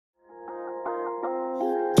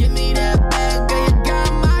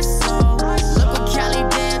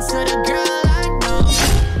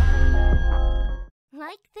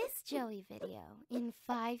Like this Joeigh video in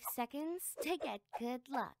 5 seconds to get good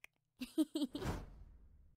luck.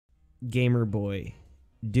 Gamer boy.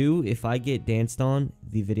 Do if I get danced on,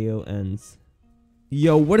 the video ends.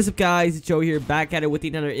 Yo, what is up guys? It's Joe here, back at it with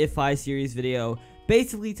another If I series video.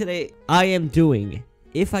 Basically today, I am doing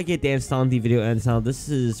If I Get Danced On, the video ends. Now this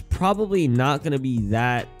is probably not going to be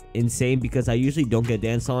that insane because I usually don't get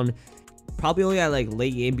danced on. Probably only at like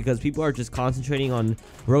late game because people are just concentrating on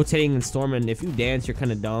rotating and storm, and if you dance you're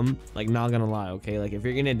kind of dumb, like not gonna lie, okay? Like if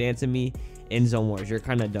you're gonna dance at me in zone wars, you're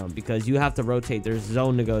kind of dumb because you have to rotate. There's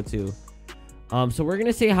zone to go to. So we're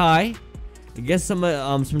gonna say hi, get some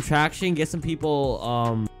traction, get some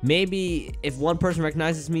people. Maybe if one person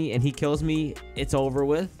recognizes me and he kills me, it's over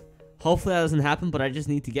with. Hopefully that doesn't happen, but I just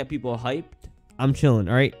need to get people hyped. I'm chilling,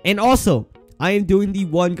 all right? And also I am doing the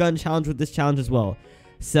one gun challenge with this challenge as well.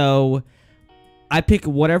 So I pick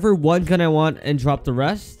whatever one gun I want and drop the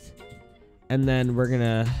rest, and then we're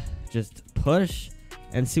gonna just push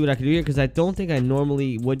and see what I can do here, because I don't think I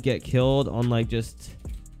normally would get killed on like just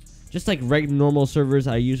like regular normal servers.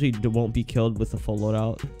 I usually won't be killed with a full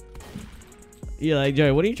loadout. Yeah, like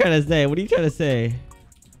Joey, what are you trying to say? What are you trying to say?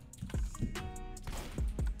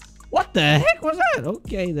 What the heck was that?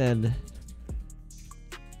 Okay then.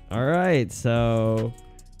 All right, so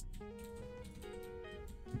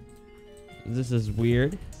this is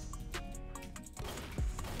weird.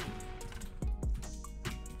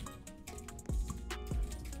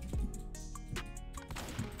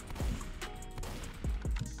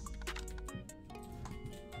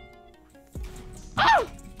 Ah!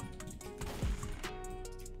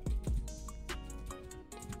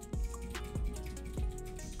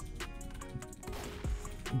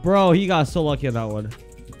 Bro, he got so lucky on that one.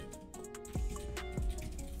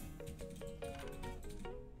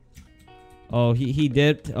 Oh, he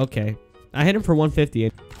dipped. Okay. I hit him for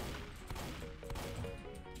 150.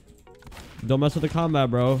 Don't mess with the combat,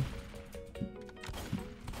 bro.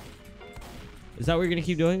 Is that what you're gonna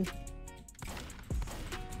keep doing?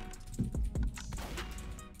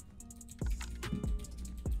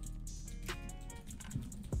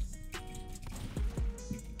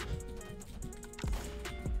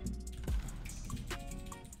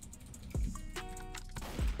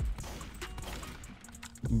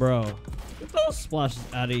 Bro. Get those splashes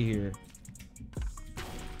out of here.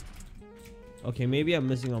 Okay, maybe I'm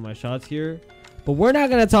missing all my shots here, but we're not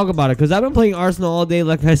gonna talk about it because I've been playing Arsenal all day,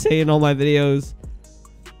 like I say in all my videos.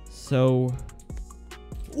 So,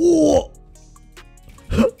 whoa.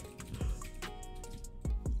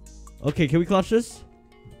 Okay, can we clutch this?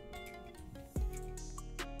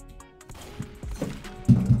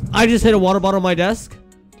 I just hit a water bottle on my desk.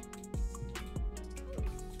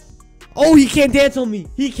 Oh, he can't dance on me.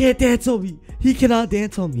 He can't dance on me. He cannot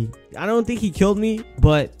dance on me. I don't think he killed me,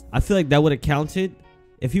 but I feel like that would have counted.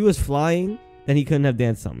 If he was flying, then he couldn't have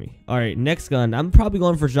danced on me. All right, next gun. I'm probably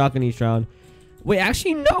going for shotgun each round. Wait,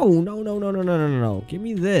 actually, no. Give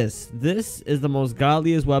me this. This is the most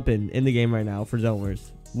godliest weapon in the game right now for zone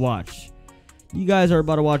wars. Watch. You guys are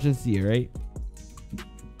about to watch and see, right?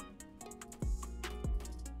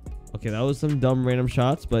 Okay, that was some dumb random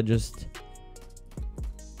shots, but just...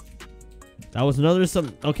 that was another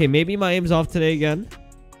some... Okay, maybe my aim's off today again.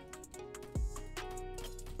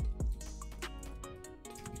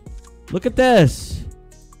 Look at this.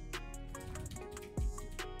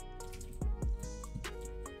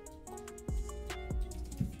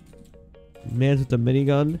 Man's with the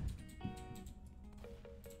minigun.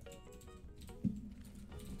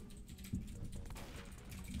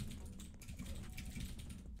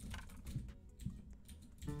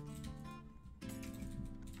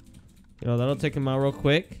 You know, that'll take him out real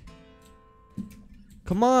quick.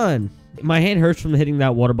 Come on. My hand hurts from hitting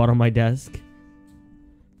that water bottle on my desk.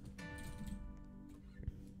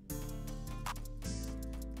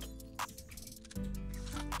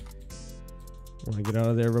 Want to get out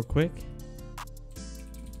of there real quick.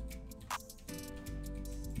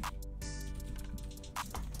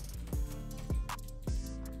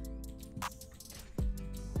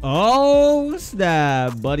 Oh,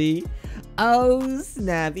 snap, buddy. Oh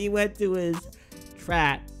snap, he went to his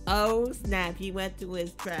trap. Oh snap, he went to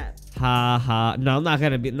his trap. Ha ha. No, I'm not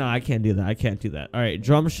gonna be. No, I can't do that. I can't do that. All right,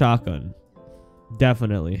 drum shotgun.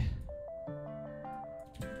 Definitely.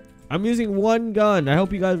 I'm using one gun. I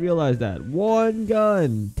hope you guys realize that. One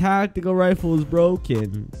gun. Tactical rifle is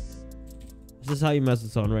broken. This is how you mess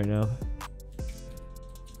with someone right now.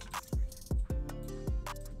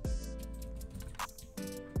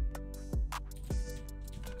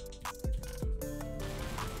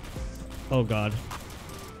 Oh god.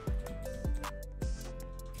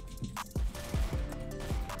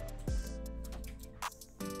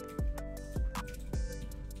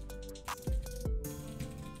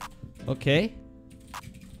 Okay.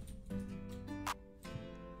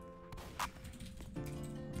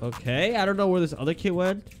 Okay, I don't know where this other kid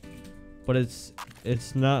went, but it's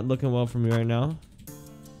not looking well for me right now.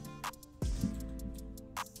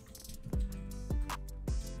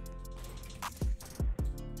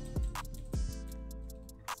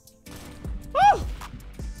 Oh!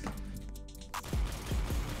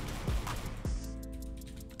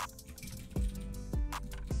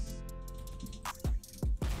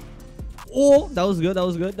 Oh, that was good. That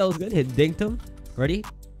was good. That was good. Hit dinked him. Ready?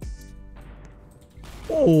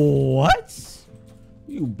 Oh, what?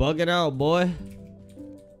 You bugging out, boy.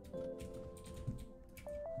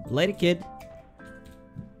 Later, kid.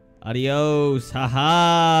 Adios.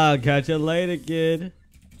 Haha. Catch you later, kid.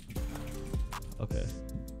 Okay.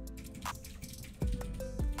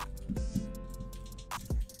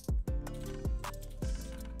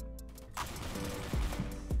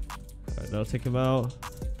 Alright, now take him out.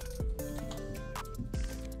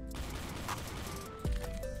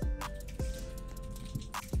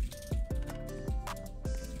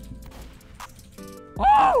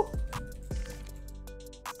 Oh!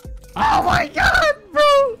 Oh my god,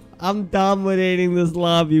 bro! I'm dominating this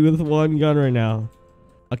lobby with one gun right now.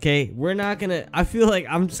 Okay, we're not gonna... I feel like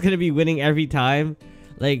I'm just gonna be winning every time.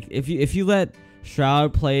 Like, if you let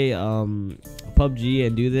Shroud play PUBG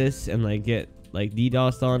and do this and like get like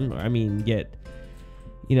DDoSed on, or I mean get,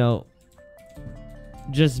 you know,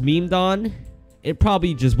 just memed on, it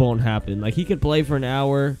probably just won't happen. Like, he could play for an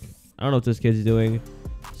hour. I don't know what this kid's doing.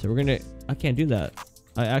 So we're gonna... I can't do that.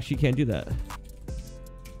 I actually can't do that.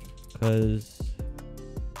 Cause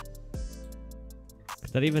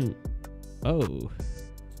that even... Oh.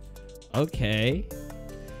 Okay.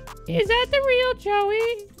 Is that the real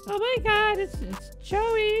Joeigh? Oh my god, it's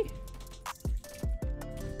Joeigh.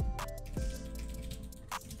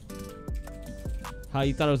 How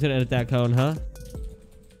you thought I was gonna edit that cone, huh?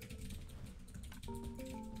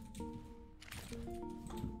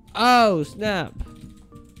 Oh, snap.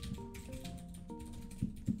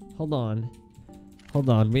 Hold on. Hold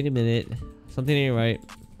on. Wait a minute. Something ain't right.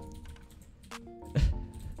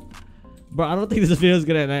 Bro, I don't think this video is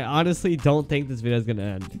gonna end. I honestly don't think this video is gonna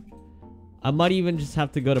end. I might even just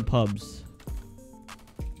have to go to pubs.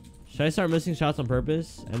 Should I start missing shots on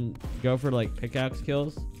purpose and go for like pickaxe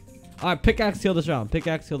kills? Alright, pickaxe kill this round.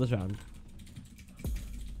 Pickaxe kill this round.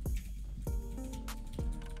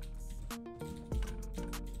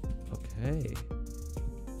 Okay.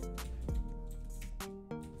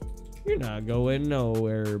 You're not going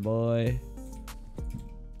nowhere, boy.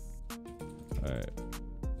 Alright.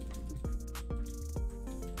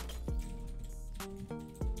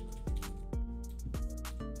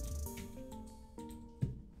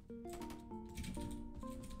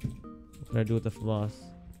 What can I do with the floss?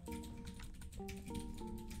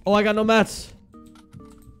 Oh, I got no mats.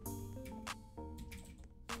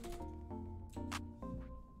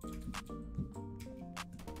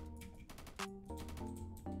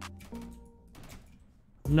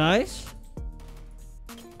 Nice.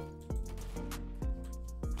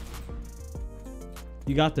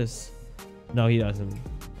 You got this. No, he doesn't.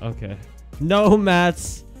 Okay. No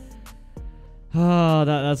mats. Oh,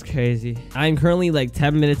 that's crazy. I'm currently like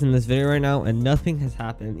 10 minutes in this video right now and nothing has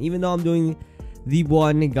happened. Even though I'm doing the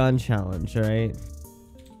one gun challenge, right?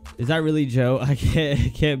 Is that really Joe? I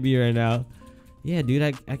can't be right now. Yeah, dude,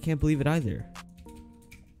 I can't believe it either.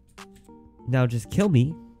 Now just kill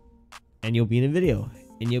me and you'll be in a video.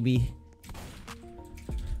 And you'll be...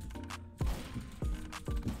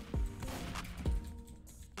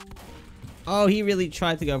 Oh, he really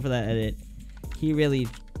tried to go for that edit. He really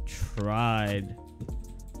tried.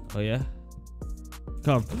 Oh, yeah?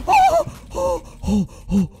 Come.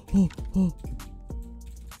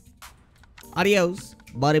 Adios,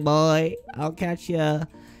 buddy boy. I'll catch ya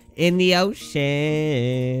in the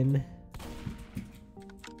ocean.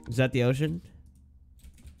 Is that the ocean?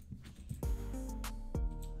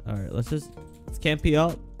 Alright, let's camp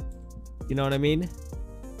up. You know what I mean?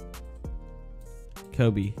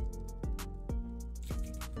 Kobe.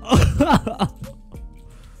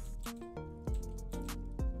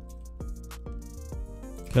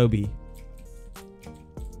 Kobe.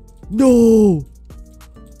 No!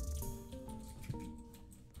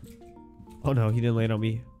 Oh no, he didn't land on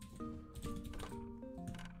me.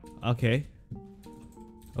 Okay.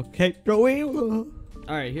 Okay, Joeigh.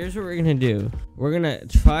 Alright, here's what we're gonna do. We're gonna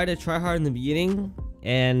try hard in the beginning.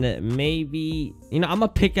 And maybe... You know, I'm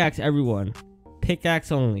gonna pickaxe everyone.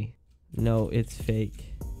 Pickaxe only. No, it's fake.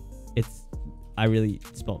 I really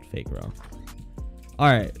spelled fake wrong.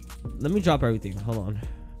 Alright. Let me drop everything. Hold on.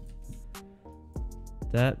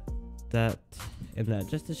 That. in that,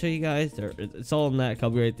 just to show you guys. It's all in that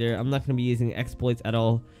cubby right there. I'm not going to be using exploits at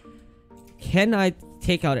all. Can I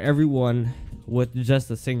take out everyone with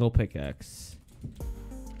just a single pickaxe?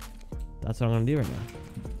 That's what I'm going to do right now.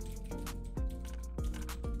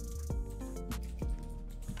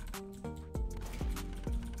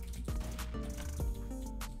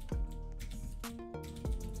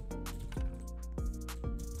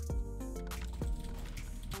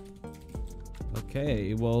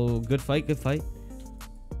 Okay, well, good fight, good fight.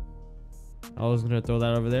 I was gonna throw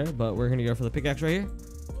that over there, but we're gonna go for the pickaxe right here.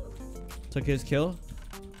 Took his kill.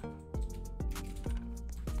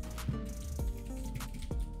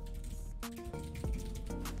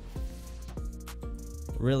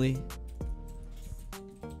 Really?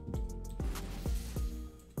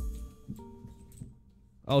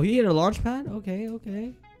 Oh, he hit a launch pad? Okay,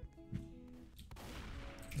 okay.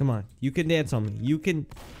 Come on, you can dance on me. You can...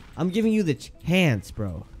 I'm giving you the chance,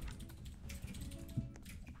 bro.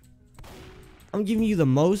 I'm giving you the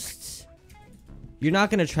most. You're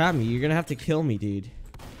not gonna trap me. You're gonna have to kill me, dude.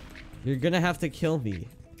 You're gonna have to kill me.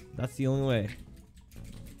 That's the only way.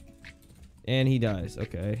 And he dies.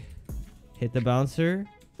 Okay. Hit the bouncer.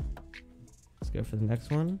 Let's go for the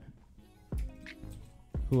next one.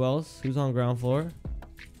 Who else? Who's on ground floor?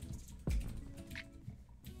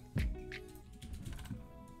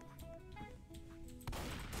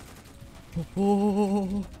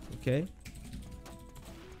 Oh, okay.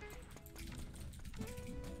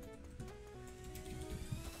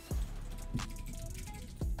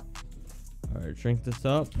 All right, drink this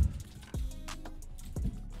up.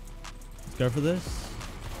 Let's go for this.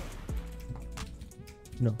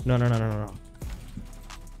 No.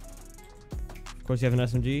 Of course, you have an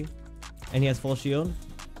SMG, and he has full shield.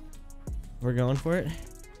 We're going for it.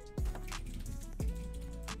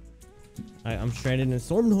 I'm stranded in a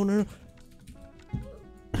storm. No.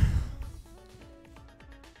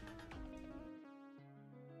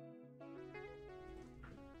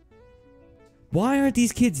 Why aren't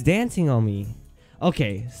these kids dancing on me?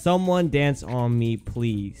 Okay, someone dance on me,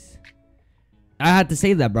 please. I had to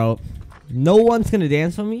say that, bro. No one's gonna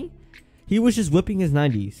dance on me. He was just whipping his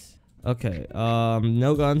 90s. Okay,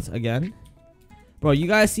 no guns again. Bro, you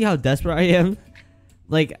guys see how desperate I am?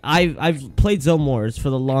 Like, I've played Zone Wars for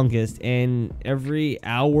the longest, and every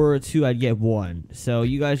hour or two I'd get one. So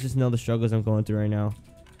you guys just know the struggles I'm going through right now.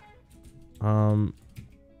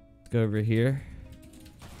 Let's go over here.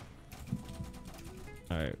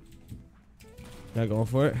 Alright. Not going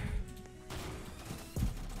for it.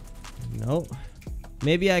 Nope.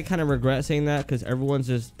 Maybe I kind of regret saying that because everyone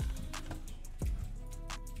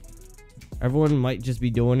might just be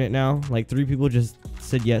doing it now. Like 3 people just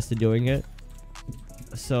said yes to doing it.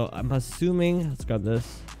 So I'm assuming, let's grab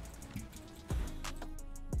this.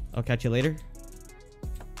 I'll catch you later.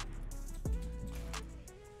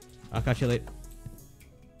 I'll catch you later.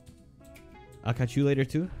 I'll catch you later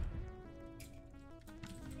too.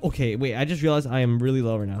 Okay, wait, I just realized I am really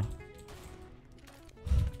low right now.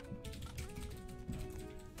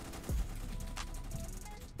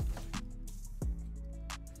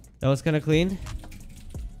 That was kind of clean.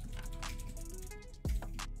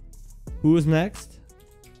 Who was next?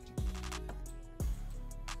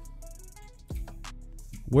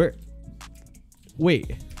 Where?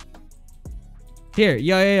 Wait. Here,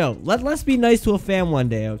 yo. Let's be nice to a fan one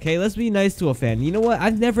day, okay? Let's be nice to a fan. You know what?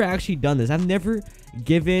 I've never actually done this. I've never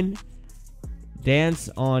given dance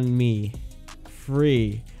on me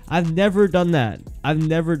free. I've never done that.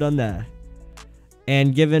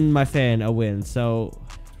 And given my fan a win. So,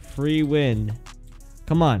 free win.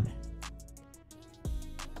 Come on.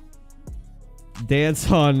 Dance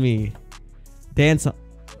on me. Dance on...